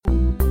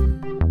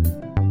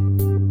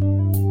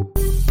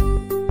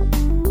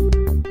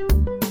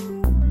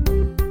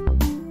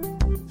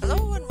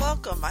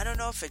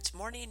if it's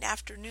morning,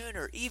 afternoon,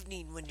 or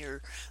evening when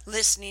you're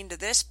listening to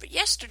this, but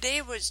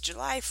yesterday was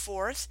July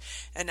 4th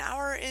and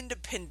our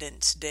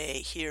Independence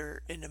Day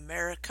here in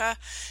America.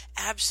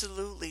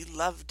 Absolutely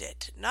loved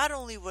it. Not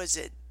only was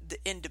it the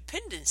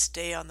Independence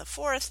Day on the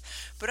 4th,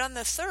 but on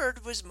the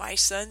 3rd was my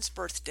son's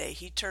birthday.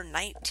 He turned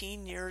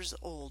 19 years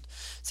old.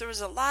 So there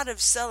was a lot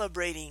of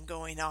celebrating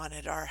going on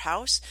at our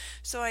house.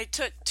 So I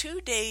took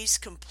 2 days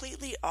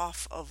completely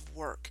off of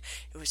work.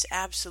 It was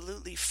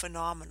absolutely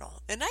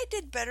phenomenal. And I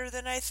did better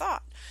than I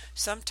thought.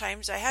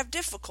 Sometimes I have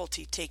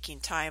difficulty taking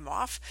time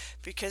off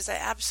because I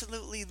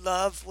absolutely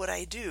love what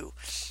I do.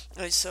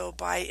 And so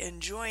by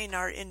enjoying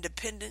our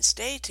Independence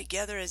Day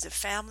together as a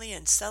family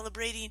and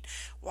celebrating,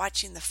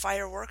 watching the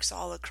fireworks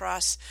all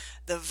across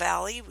the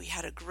valley. We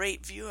had a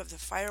great view of the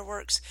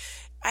fireworks.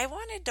 I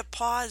wanted to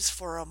pause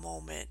for a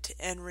moment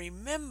and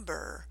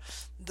remember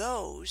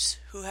those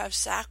who have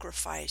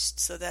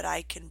sacrificed so that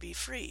I can be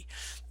free,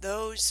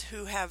 those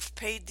who have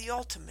paid the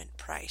ultimate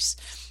price,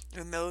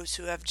 and those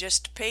who have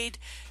just paid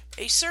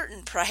a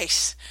certain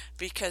price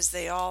because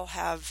they all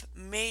have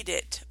made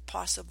it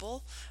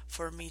possible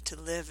for me to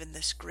live in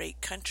this great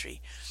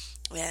country.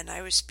 And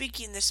I was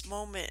speaking this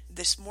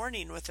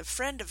morning with a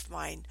friend of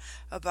mine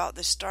about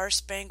the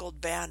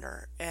Star-Spangled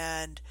Banner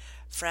and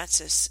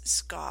Francis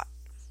Scott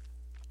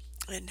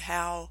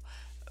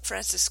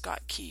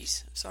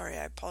Keys. Sorry,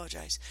 I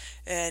apologize.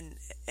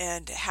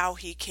 And how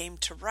he came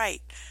to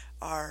write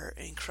our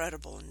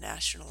incredible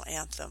national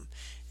anthem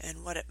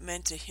and what it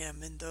meant to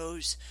him and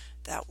those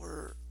that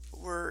were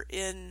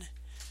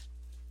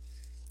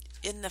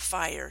in the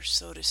fire,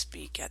 so to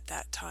speak, at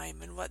that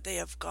time and what they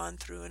have gone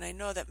through. And I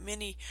know that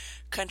many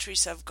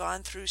countries have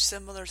gone through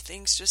similar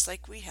things just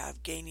like we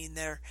have, gaining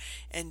their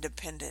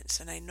independence.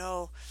 And I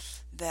know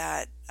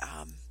that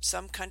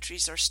some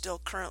countries are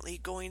still currently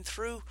going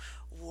through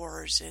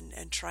wars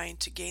and trying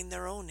to gain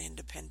their own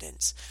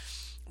independence.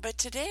 But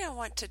today I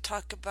want to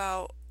talk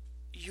about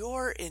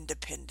your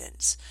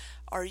independence.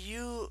 Are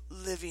you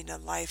living a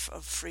life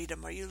of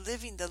freedom? Are you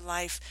living the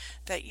life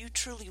that you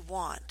truly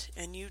want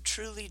and you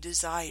truly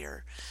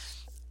desire?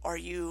 Are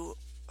you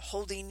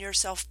holding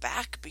yourself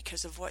back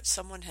because of what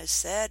someone has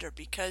said or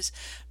because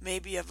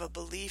maybe of a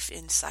belief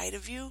inside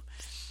of you?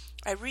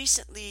 I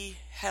recently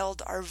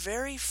held our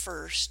very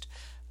first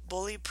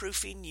Bully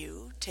Proofing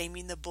You,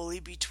 Taming the Bully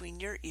Between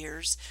Your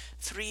Ears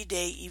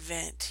 3-day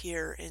event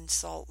here in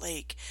Salt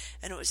Lake,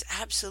 and it was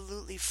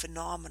absolutely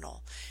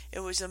phenomenal.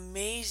 It was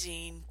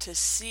amazing to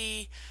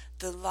see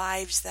the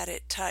lives that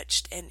it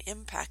touched and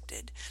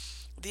impacted.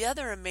 The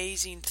other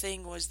amazing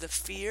thing was the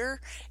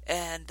fear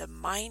and the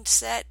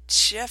mindset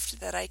shift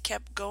that I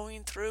kept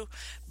going through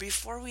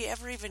before we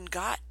ever even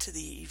got to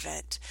the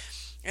event.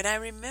 And I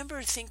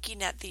remember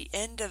thinking at the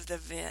end of the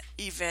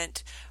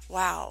event,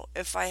 wow,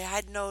 if I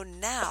had known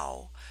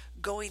now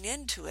going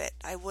into it,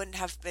 I wouldn't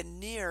have been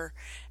near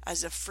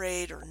as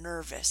afraid or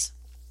nervous.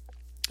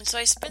 And so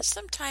I spent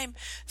some time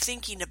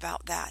thinking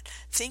about that,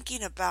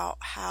 thinking about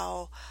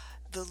how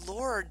the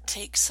Lord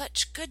takes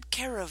such good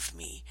care of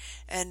me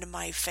and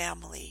my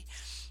family,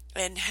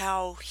 and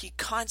how He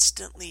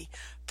constantly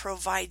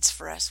provides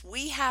for us.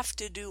 We have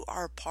to do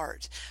our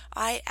part.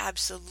 I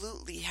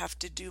absolutely have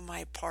to do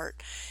my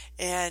part.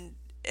 And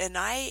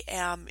I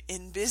am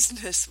in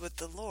business with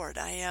the Lord.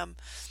 I am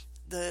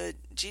the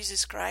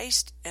Jesus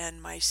Christ,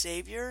 and my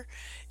Savior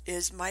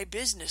is my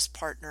business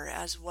partner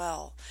as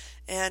well.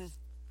 And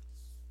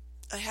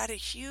I had a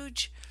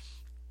huge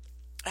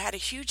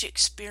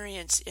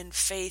experience in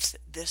faith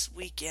this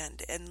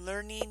weekend and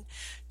learning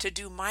to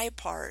do my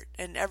part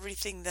and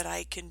everything that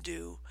I can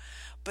do,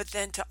 but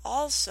then to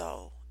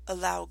also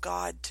allow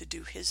God to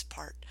do His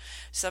part.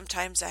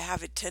 Sometimes I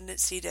have a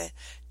tendency to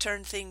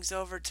turn things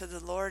over to the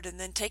Lord and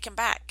then take Him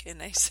back.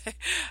 And I say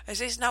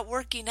it's not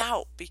working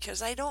out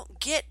because I don't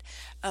get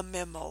a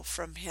memo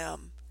from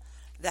Him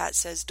that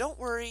says, don't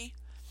worry,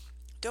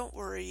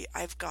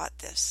 I've got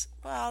this.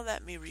 Well,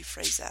 let me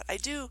rephrase that. I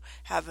do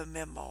have a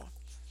memo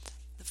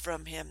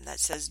from Him that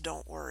says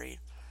don't worry,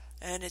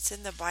 and it's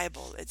in the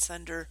Bible. It's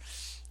in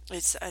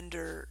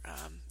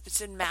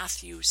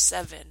Matthew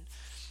 7,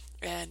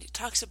 and it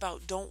talks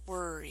about don't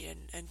worry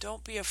and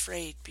don't be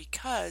afraid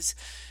because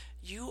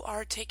you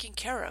are taken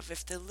care of.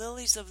 If the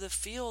lilies of the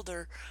field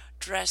are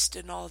dressed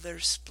in all their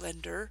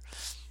splendor,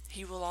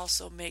 He will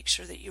also make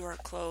sure that you are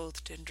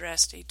clothed and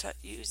dressed. He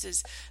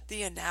uses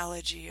the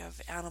analogy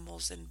of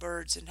animals and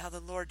birds and how the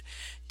Lord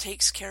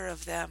takes care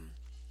of them.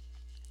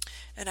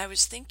 And I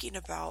was thinking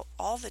about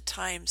all the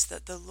times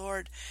that the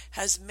Lord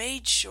has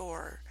made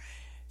sure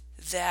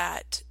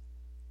that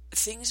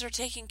things are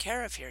taken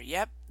care of here.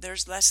 Yep,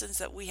 there's lessons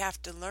that we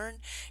have to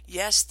learn.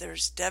 Yes,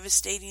 there's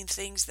devastating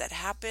things that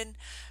happen,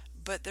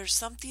 but there's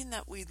something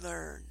that we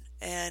learn.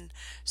 And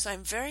so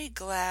I'm very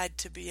glad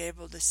to be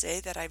able to say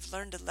that I've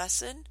learned a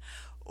lesson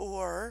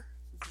or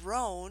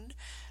grown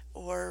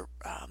or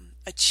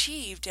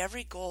achieved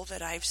every goal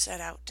that I've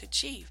set out to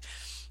achieve.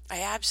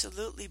 I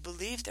absolutely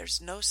believe there's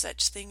no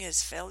such thing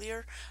as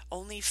failure,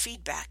 only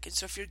feedback. And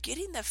so if you're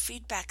getting the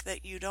feedback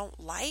that you don't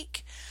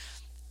like,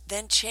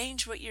 then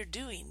change what you're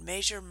doing.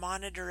 Measure,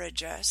 monitor,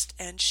 adjust,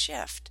 and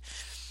shift.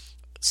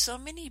 So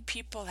many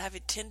people have a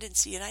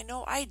tendency, and I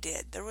know I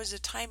did. There was a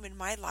time in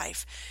my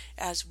life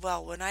as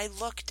well when I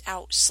looked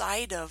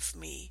outside of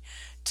me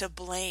to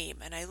blame,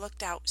 and I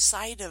looked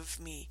outside of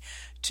me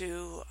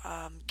to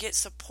get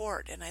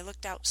support, and I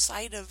looked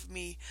outside of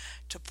me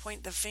to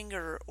point the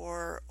finger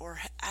or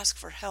ask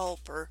for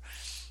help,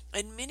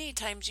 and many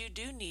times you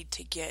do need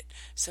to get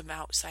some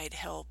outside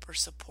help or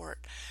support.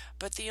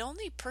 But the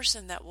only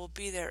person that will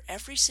be there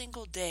every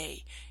single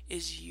day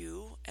is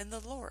you and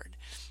the Lord.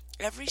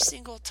 Every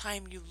single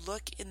time you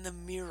look in the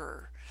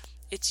mirror,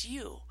 it's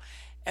you.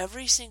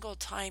 Every single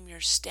time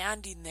you're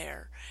standing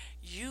there,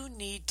 you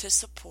need to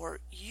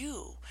support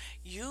you.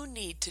 You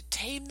need to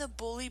tame the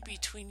bully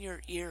between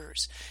your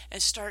ears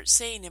and start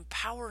saying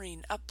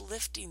empowering,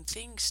 uplifting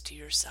things to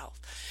yourself,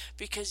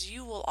 because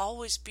you will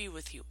always be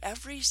with you.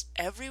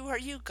 Everywhere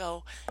you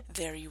go,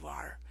 there you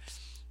are.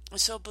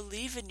 So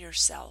believe in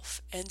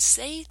yourself and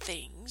say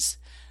things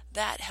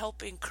that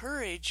help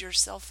encourage your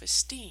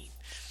self-esteem.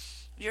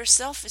 Your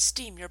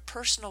self-esteem, your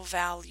personal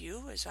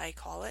value, as I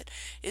call it,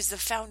 is the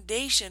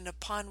foundation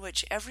upon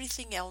which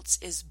everything else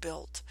is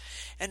built.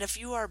 And if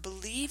you are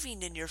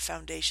believing in your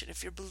foundation,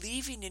 if you're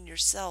believing in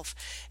yourself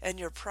and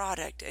your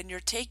product, and you're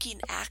taking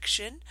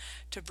action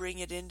to bring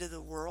it into the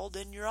world,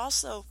 and you're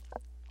also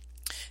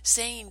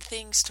saying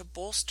things to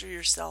bolster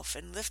yourself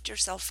and lift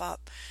yourself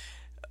up.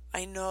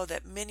 I know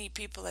that many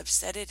people have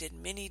said it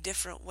in many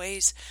different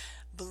ways.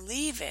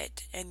 Believe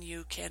it and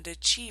you can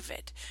achieve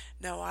it.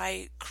 Now,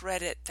 I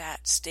credit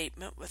that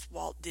statement with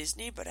Walt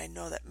Disney, but I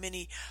know that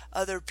many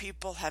other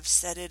people have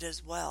said it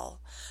as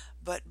well.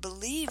 But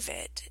believe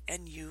it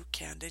and you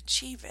can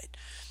achieve it.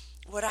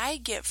 What I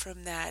get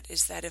from that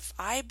is that if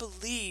I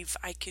believe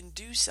I can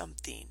do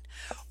something,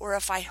 or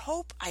if I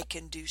hope I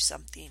can do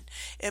something,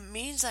 it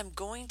means I'm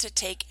going to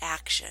take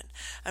action.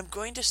 I'm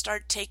going to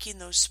start taking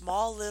those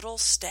small little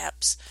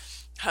steps.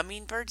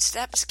 Hummingbird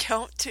steps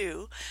count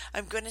too.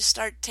 I'm going to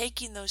start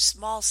taking those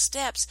small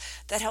steps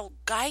that help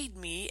guide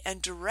me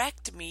and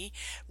direct me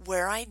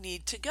where I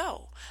need to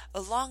go.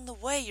 Along the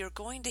way, you're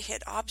going to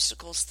hit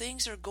obstacles.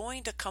 Things are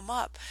going to come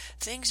up.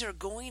 Things are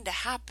going to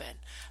happen.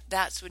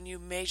 That's when you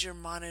measure,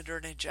 monitor,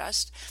 and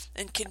adjust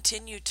and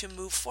continue to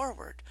move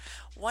forward.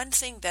 One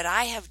thing that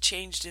I have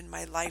changed in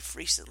my life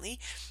recently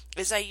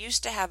is I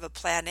used to have a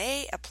plan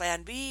A, a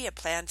plan B, a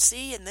plan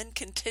C, and then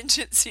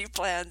contingency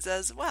plans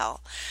as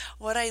well.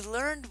 What I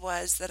learned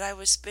was that I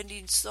was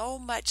spending so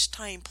much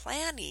time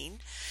planning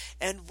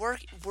and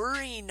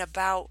worrying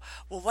about,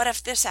 well, what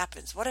if this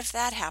happens? What if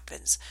that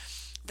happens?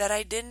 That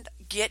I didn't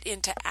get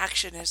into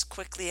action as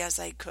quickly as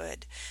I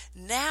could.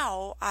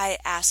 Now I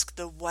ask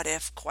the what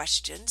if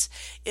questions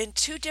in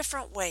two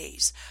different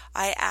ways.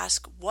 I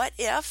ask what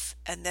if,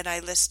 and then I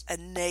list a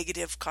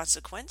negative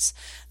consequence,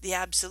 the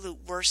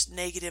absolute worst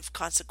negative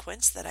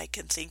consequence that I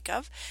can think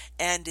of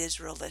and is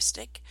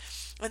realistic.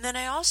 And then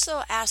I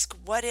also ask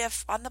what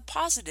if on the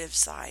positive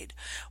side.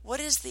 What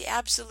is the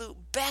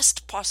absolute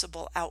best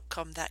possible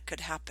outcome that could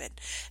happen?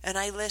 And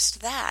I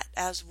list that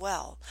as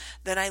well.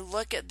 Then I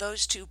look at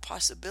those two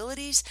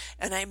possibilities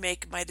and I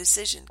make my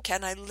decision.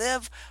 Can I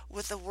live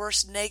with the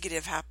worst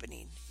negative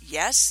happening?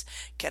 Yes.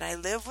 Can I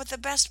live with the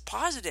best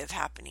positive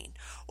happening?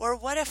 Or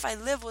what if I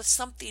live with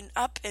something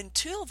up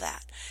until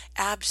that?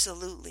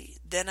 Absolutely.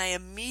 Then I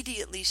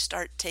immediately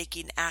start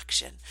taking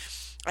action.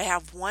 I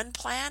have one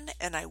plan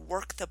and I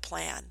work the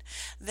plan.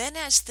 Then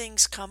as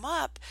things come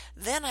up,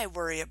 then I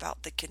worry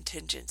about the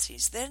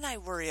contingencies. Then I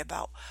worry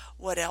about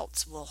what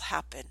else will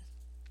happen.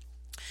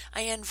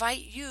 I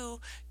invite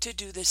you to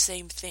do the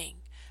same thing.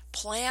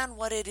 Plan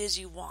what it is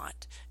you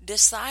want.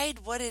 Decide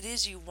what it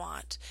is you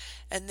want.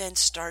 And then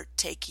start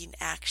taking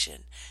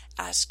action.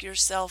 Ask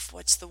yourself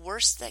what's the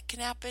worst that can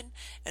happen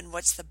and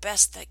what's the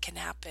best that can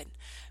happen.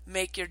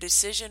 Make your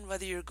decision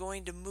whether you're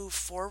going to move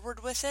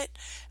forward with it,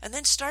 and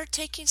then start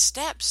taking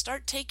steps.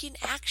 Start taking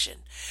action.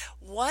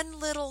 One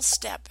little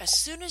step. As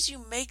soon as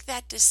you make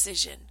that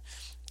decision,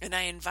 and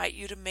I invite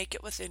you to make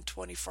it within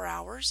 24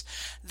 hours,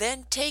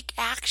 then take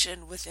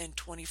action within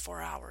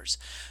 24 hours.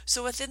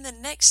 So within the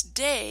next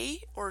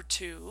day or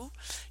two,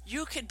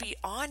 you could be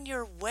on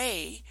your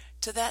way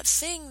to that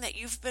thing that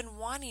you've been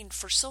wanting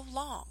for so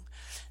long.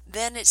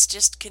 Then it's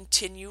just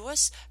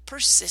continuous,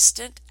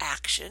 persistent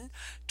action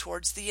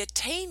towards the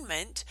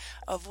attainment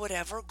of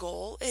whatever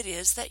goal it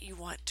is that you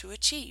want to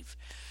achieve.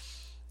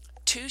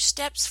 2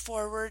 steps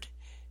forward,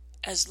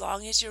 as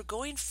long as you're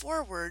going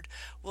forward,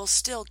 will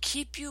still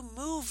keep you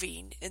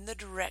moving in the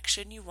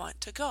direction you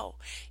want to go,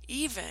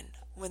 even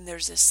when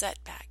there's a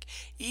setback,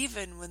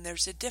 even when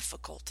there's a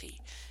difficulty.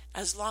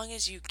 As long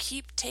as you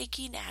keep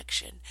taking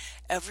action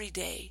every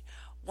day,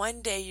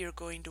 one day you're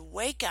going to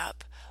wake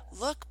up,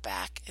 look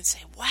back, and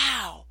say,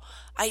 wow,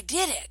 I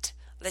did it.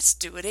 Let's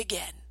do it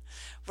again.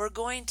 We're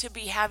going to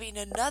be having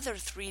another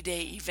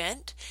 3-day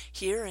event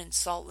here in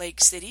Salt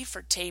Lake City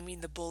for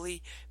Taming the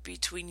Bully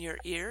Between Your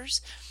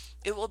Ears.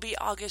 It will be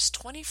August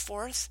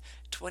 24th,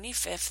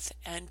 25th,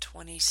 and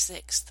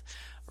 26th.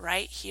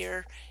 right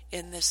here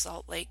in the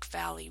Salt Lake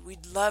Valley.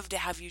 We'd love to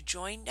have you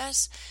join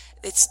us.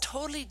 It's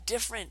totally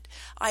different.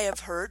 I have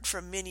heard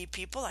from many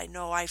people. I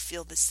know I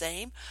feel the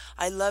same.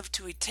 I love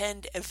to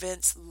attend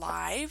events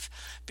live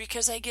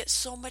because I get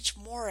so much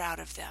more out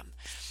of them.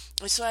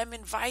 So I'm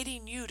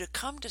inviting you to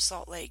come to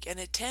Salt Lake and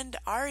attend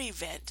our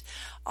event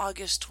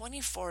August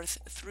 24th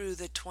through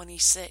the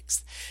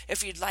 26th.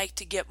 If you'd like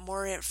to get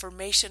more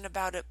information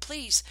about it,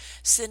 please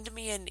send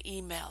me an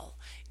email,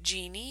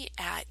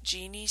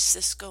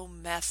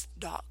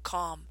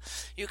 Jeannie@JeannieSiscoMeth.com.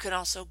 You can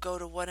also go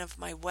to one of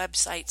my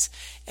websites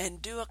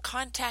and do a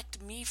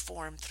contact me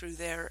form through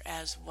there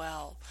as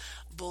well.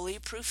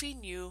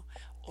 Bullyproofing You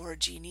or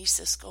Jeannie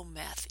Cisco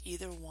Meth,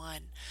 either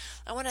one.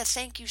 I want to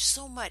thank you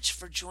so much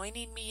for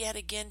joining me yet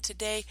again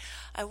today.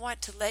 I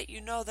want to let you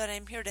know that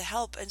I'm here to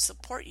help and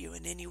support you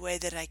in any way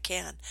that I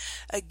can.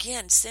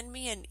 Again, send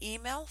me an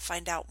email,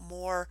 find out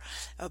more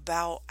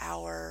about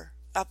our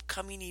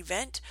upcoming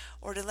event,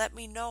 or to let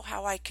me know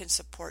how I can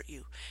support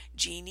you.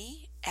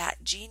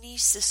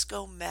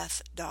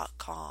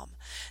 Jeannie@JeannieSiscoMeth.com.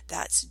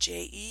 That's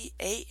JEANIE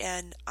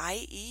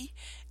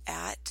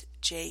at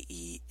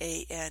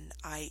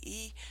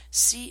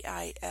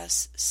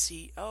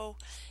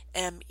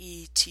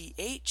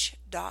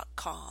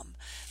JeannieCiscometh.com.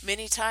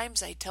 Many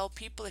times I tell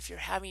people, if you're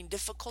having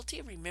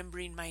difficulty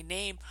remembering my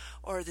name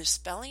or the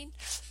spelling,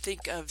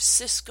 think of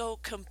Cisco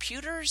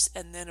Computers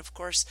and then of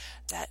course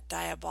that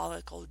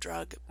diabolical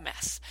drug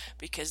meth,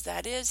 because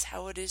that is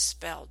how it is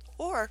spelled.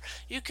 Or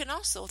you can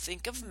also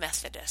think of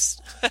Methodist.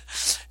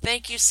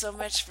 Thank you so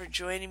much for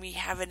joining me.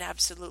 Have an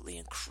absolutely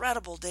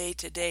incredible day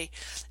today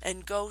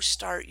and go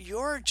start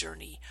your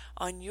journey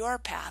on your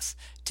path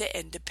to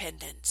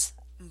independence.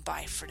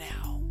 Bye for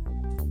now.